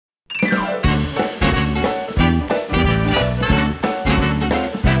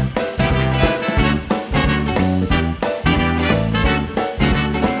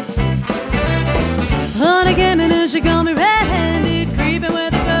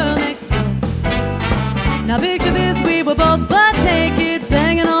Now picture this, we were both butt naked,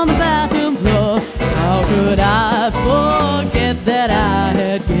 banging on the bathroom floor. How could I forget that I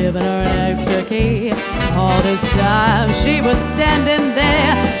had given her an extra key? All this time she was standing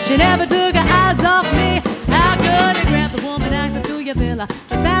there, she never took her eyes off me. How could I grab the woman access to your villa,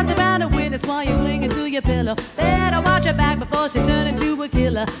 just pass around a witness while you're clinging to your pillow? Better watch her back before she turn into a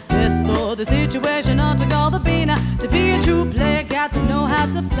killer. This for the situation, not to call the beaner. To be a true player, got to know how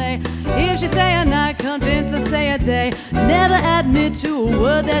to play. If she say a night, convince her say a day. Never admit to a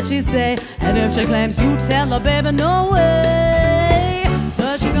word that she say. And if she claims you tell her, baby, no way.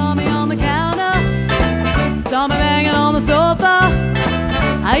 But she called me on the counter, saw me banging on the sofa.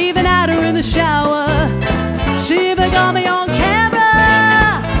 I even had her in the shower. She even got me on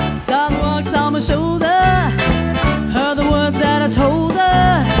camera. Saw the walks on my shoulder, heard the words that I told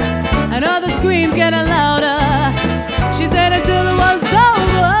her, and heard the screams getting louder. She said until it was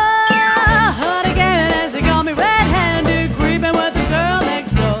over. Heard again and she got me red-handed, creeping with the girl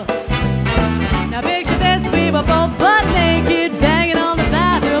next door. Now picture this, we were both butt naked, banging on the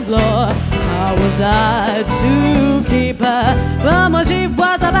bathroom floor. How was I to keep her from what she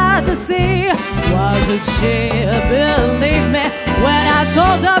was about to see? Why should she believe me when I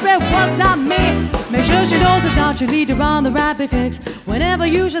told her it was not me? Make sure she knows it's not you, lead her on the right fix. Whenever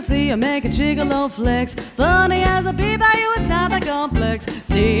you should see her make a gigolo flex. Funny as a bee by you, it's not that complex.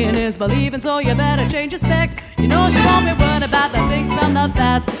 Seeing is believing, so you better change your specs. You know she won't be worried about the things from the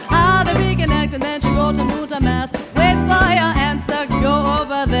past. How they reconnect and then she go to Nuta Mass. Wait for your answer, go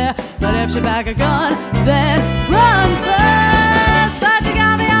over there. But if she back a gun, then run first. But she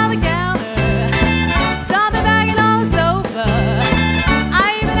got me on the counter, saw me banging on the sofa.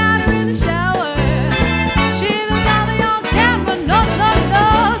 I even had her in the shower. She even got me on camera, no.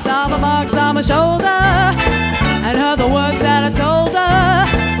 Saw the marks on my shoulder, and heard the words that I told her.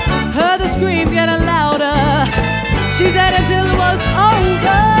 Heard the screams getting louder. She said until it was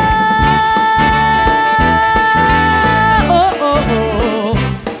over.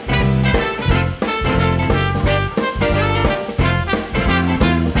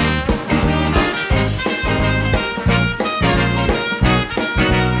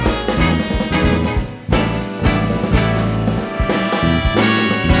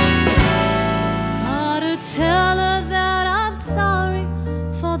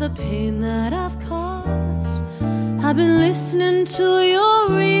 I've been listening to your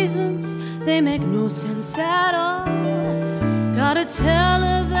reasons, they make no sense at all. Gotta tell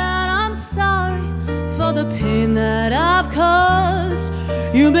her that I'm sorry for the pain that I've caused.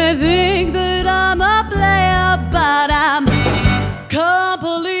 You may think that I'm a player, but I'm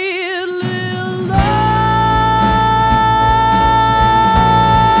completely lost.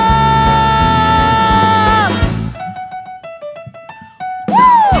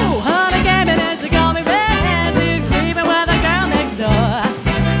 Woo! Honey came in and she got me red-handed, creeping with a girl next door.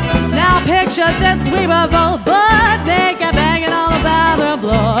 Now picture this, we were both butt naked, banging on the bathroom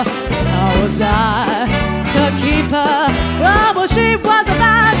floor. How was I to keep her from what she was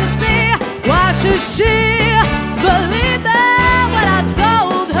about to see? Why should she believe me when I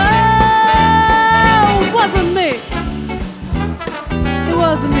told her it wasn't me? It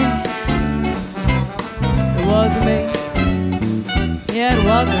wasn't me. It wasn't me. Yeah, it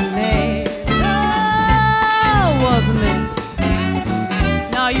wasn't me. No, it wasn't me.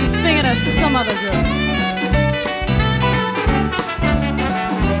 No, you thinking of some other girl.